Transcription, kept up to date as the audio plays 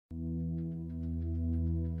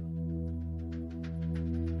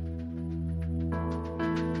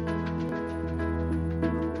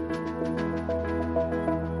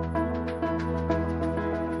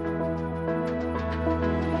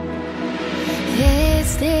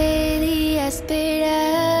Este día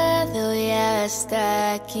esperado ya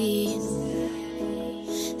está aquí.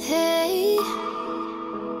 Hey,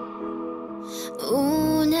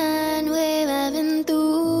 una nueva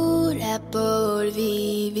aventura por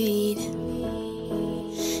vivir.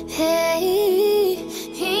 Hey,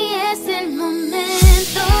 y es el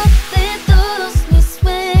momento de todos mis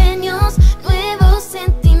sueños, nuevos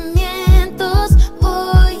sentimientos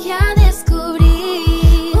voy a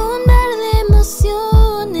descubrir, un mar de emociones.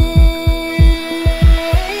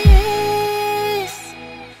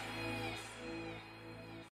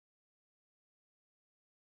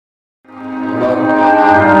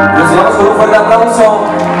 Nos vamos con un fuerte aplauso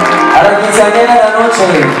a la quinceañera de la noche,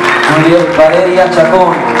 Julieth Valeria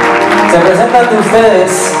Chacón. Se presenta ante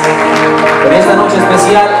ustedes en esta noche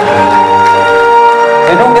especial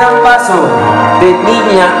en un gran paso de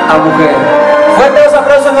niña a mujer. Fuertes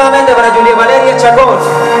aplausos nuevamente para Julieth Valeria Chacón,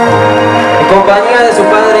 en compañía de su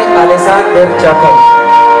padre Alexander Chacón.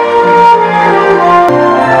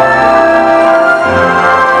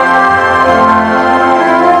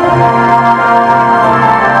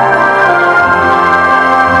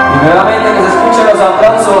 Nuevamente que se escuchen los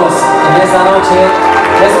aplausos en esta noche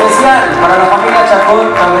especial para la familia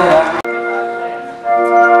Chacón Cabrera.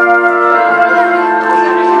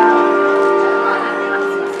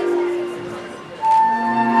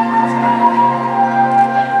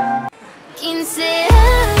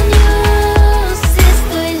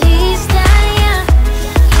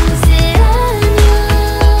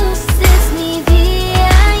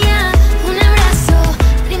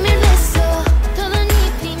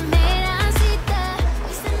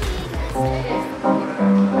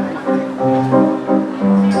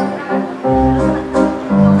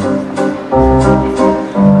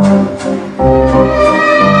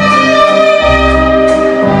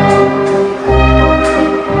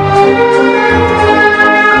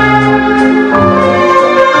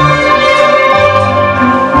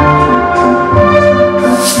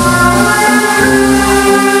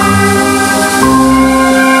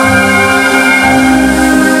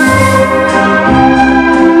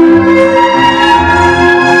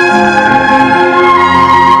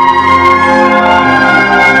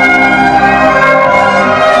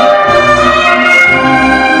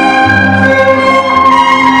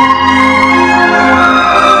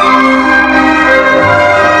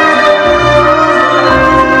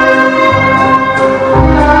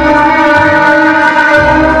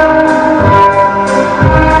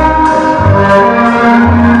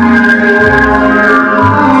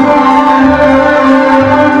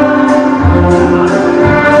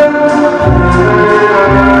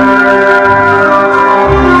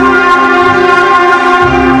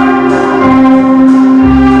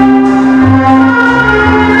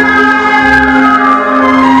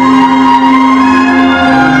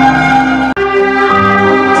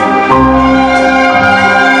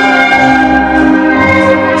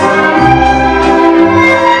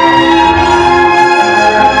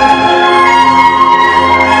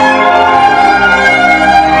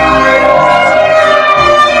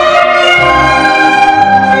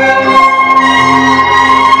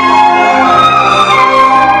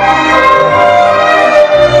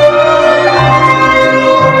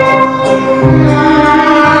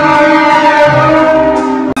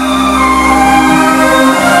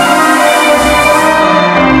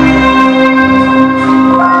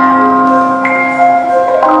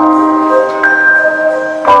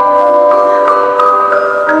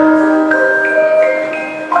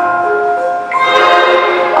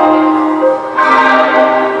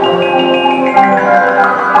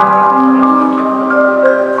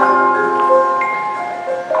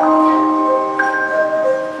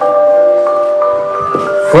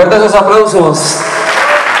 Fuertes los aplausos.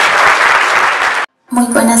 Muy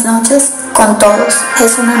buenas noches con todos.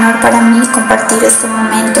 Es un honor para mí compartir este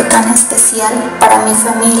momento tan especial para mi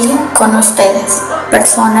familia con ustedes,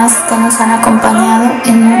 personas que nos han acompañado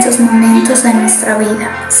en muchos momentos de nuestra vida.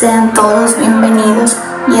 Sean todos bienvenidos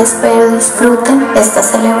y espero disfruten esta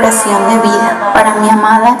celebración de vida. Para mi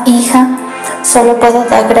amada hija, solo puedo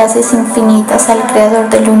dar gracias infinitas al Creador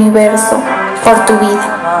del Universo por tu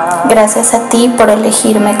vida. Gracias a ti por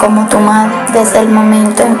elegirme como tu madre. Desde el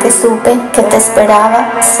momento en que supe que te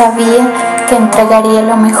esperaba, sabía que entregaría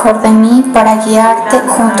lo mejor de mí para guiarte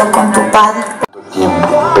junto con tu padre.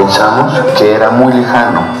 Pensamos que era muy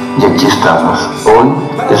lejano y aquí estamos. Hoy,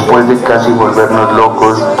 después de casi volvernos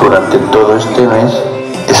locos durante todo este mes,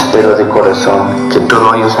 espero de corazón que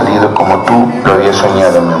todo haya salido como tú lo habías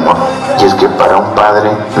soñado, mi amor. Y es que para un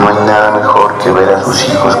padre no hay nada mejor que ver a sus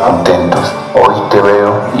hijos contentos. Hoy te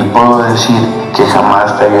veo y puedo decir que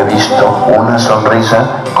jamás te había visto una sonrisa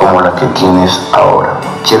como la que tienes ahora.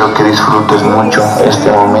 Quiero que disfrutes mucho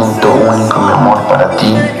este momento único, mi amor, para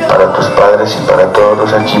ti, para tus padres y para todos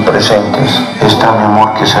los aquí presentes. Esta, mi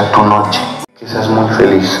amor, que sea tu noche. Que seas muy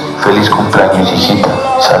feliz. Feliz cumpleaños, hijita.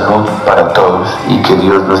 Salud para todos y que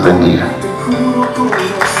Dios los bendiga.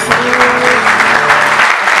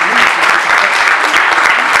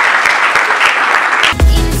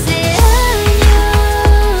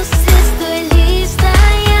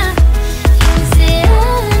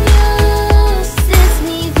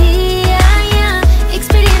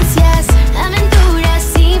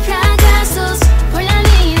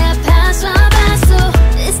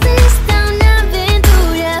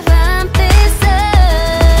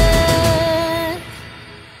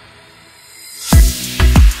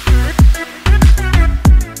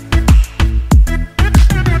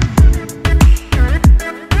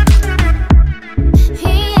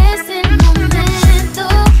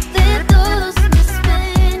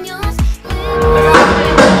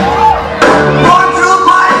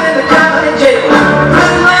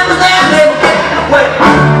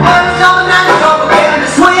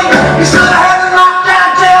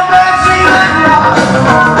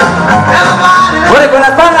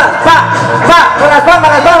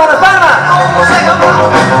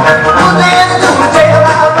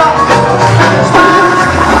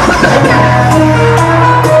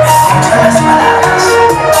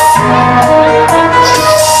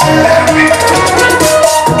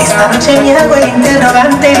 Me hago el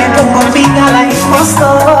interrogante, le pongo fin a la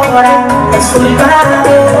impostora, disculpadora.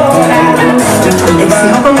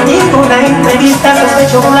 Exijo contigo una entrevista,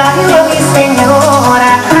 sospecho un labio, mi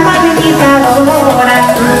señora, magnificadora.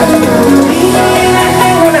 Y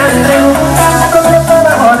tengo una pregunta, sobre todo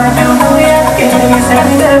ahora yo voy a que me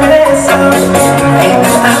salen de besos.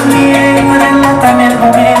 Ellos también relatan el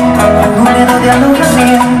momento, número de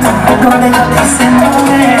alojamiento, donde yo te hice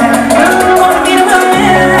mujer.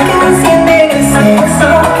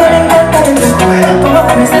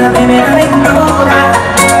 Es la primera aventura.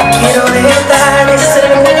 Quiero detalles, el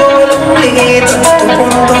mundo, el ombliguito, tu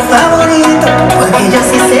punto favorito, porque yo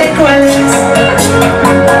sí sé cuál es.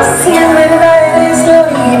 Si en verdad eres lo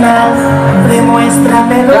original,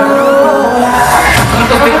 demuéstramelo ahora.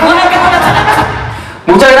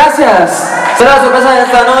 Muchas gracias. Será la sorpresa de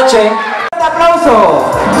esta noche. ¡Un aplauso!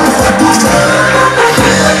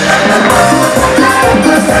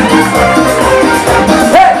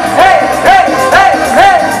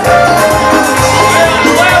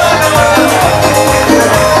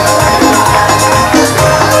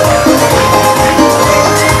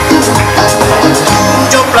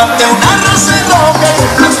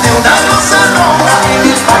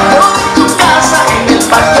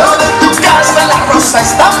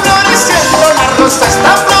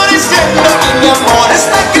 Está floreciendo y mi amor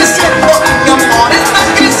está creciendo, y mi amor está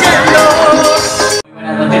creciendo. Muy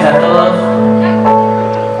buenas noches a todos.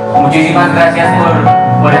 Muchísimas gracias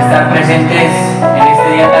por estar presentes en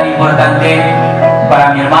este día tan importante para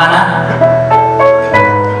mi hermana.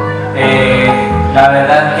 La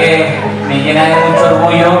verdad que me llena de mucho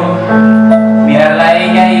orgullo mirarla a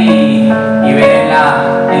ella y ver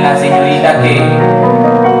en la señorita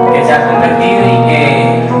que se ha convertido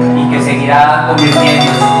y que seguirá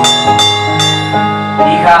convirtiendo.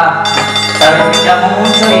 Hija, sabes que te amo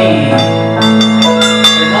mucho y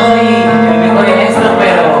pues no doy el mejor en esto,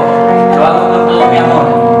 pero lo hago con todo mi amor.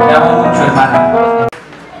 Te amo mucho, hermana.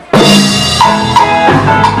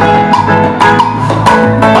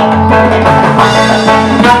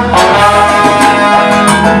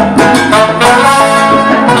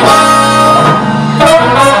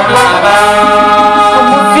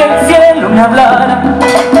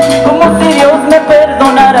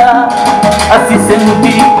 Así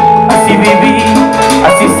sentí, así viví,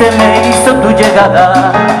 así se me hizo tu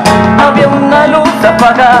llegada. Había una luz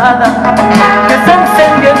apagada que se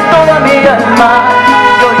encendió en toda mi alma.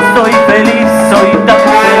 Y hoy soy feliz, soy tan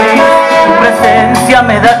feliz, tu presencia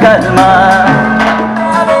me da calma.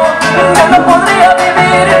 Yo no podría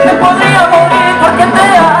vivir, no podría morir porque te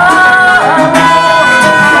amo.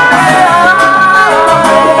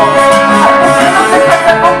 No se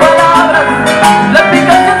expresa con palabras, la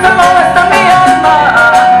explicación solo está en mi alma.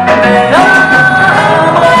 Te amo,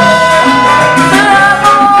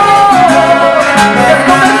 te has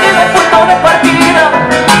convertido en punto de partida,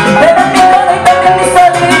 eres mi entrada y también mi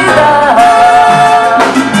salida.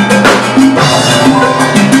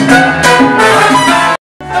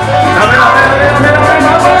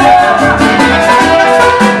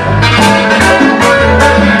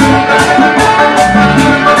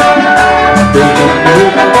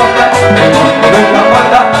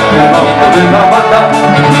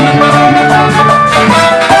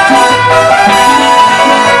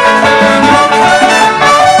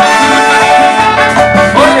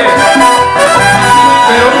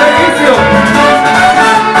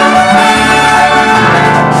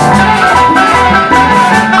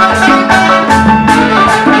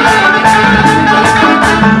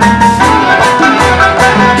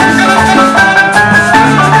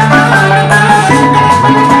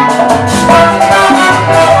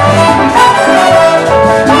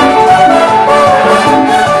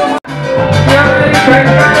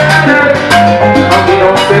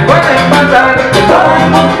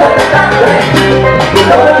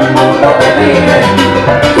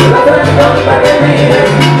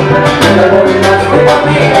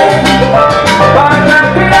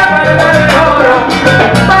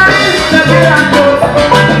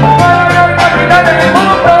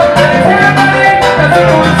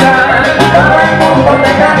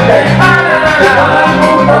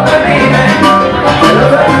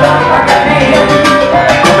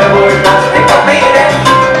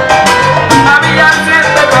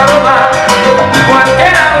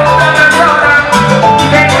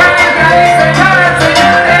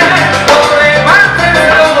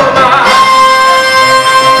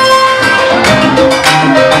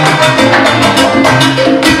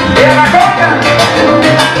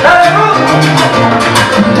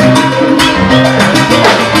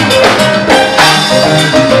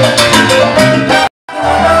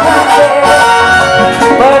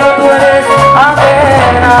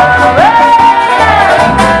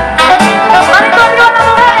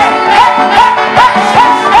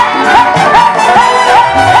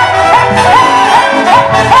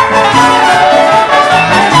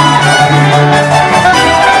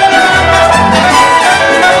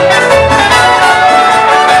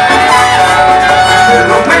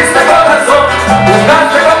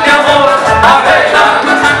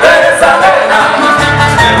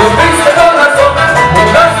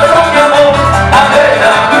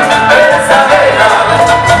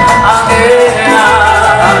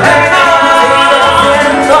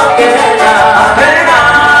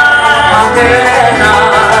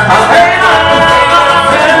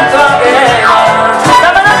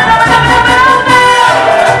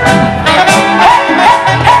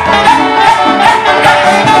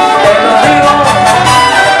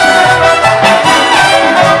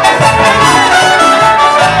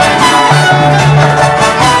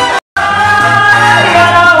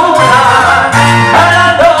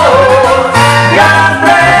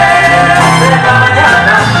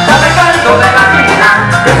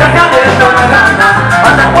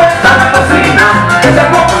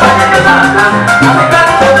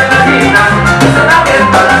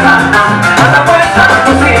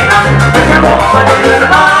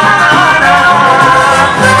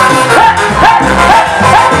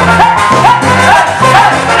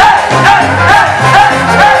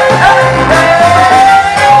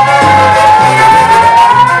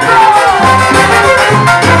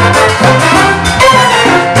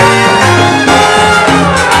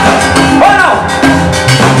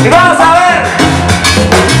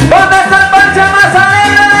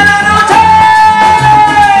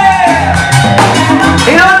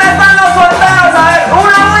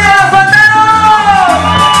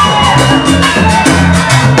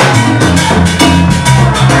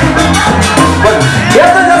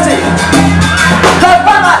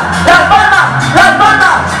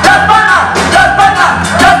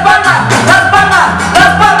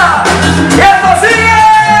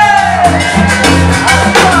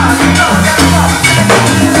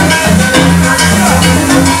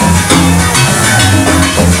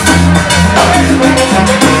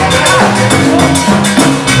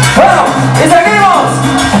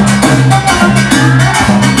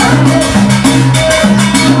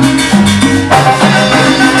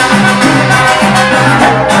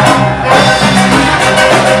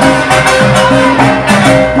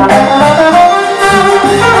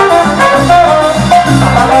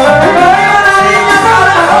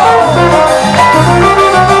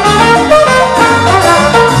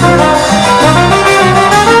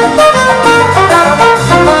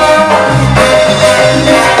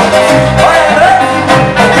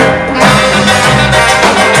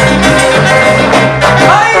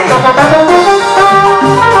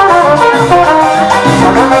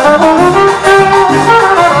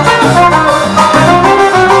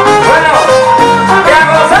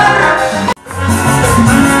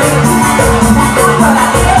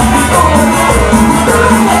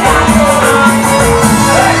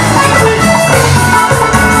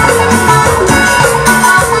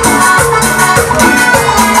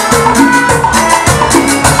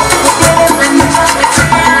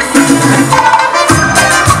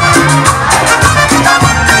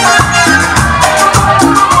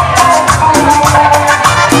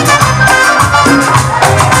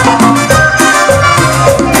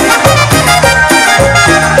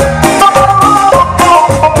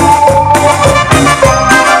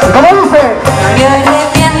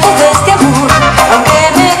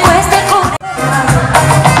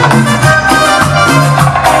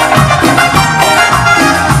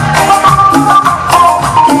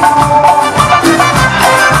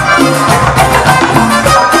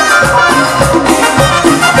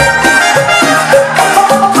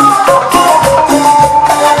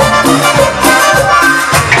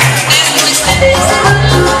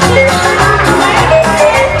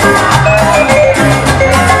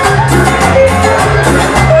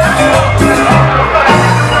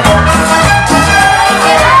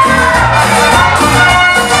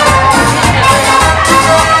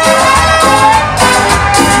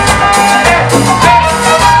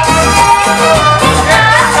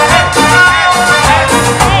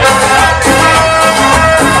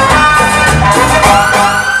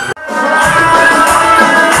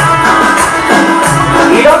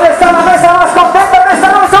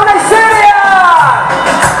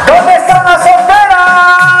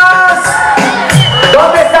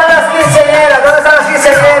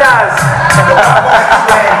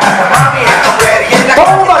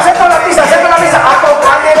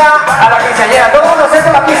 quinceañera. Todo el mundo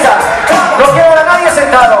acerca la pista. No quiero ver a nadie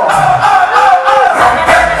sentado.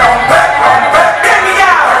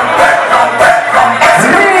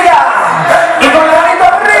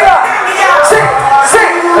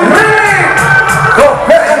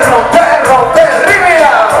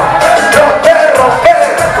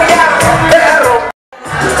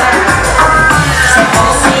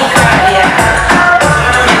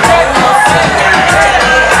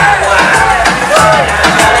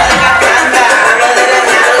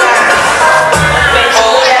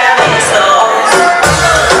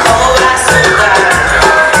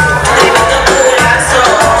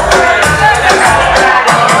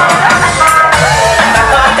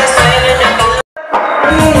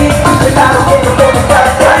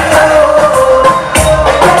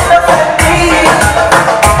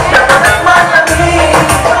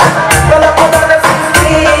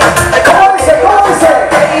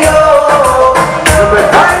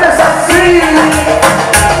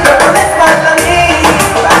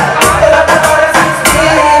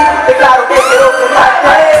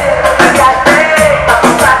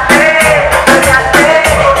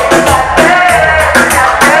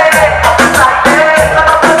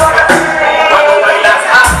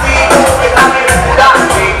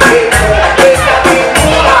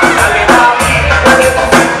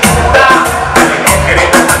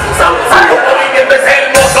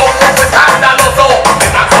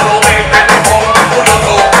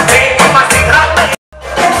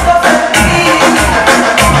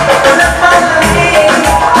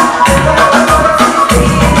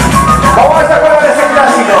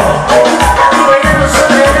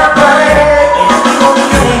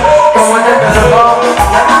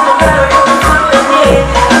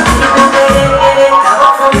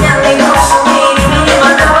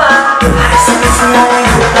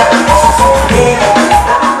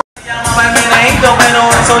 Pero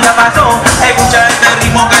eso ya pasó. Escucha este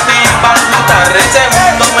ritmo que te va a gustar.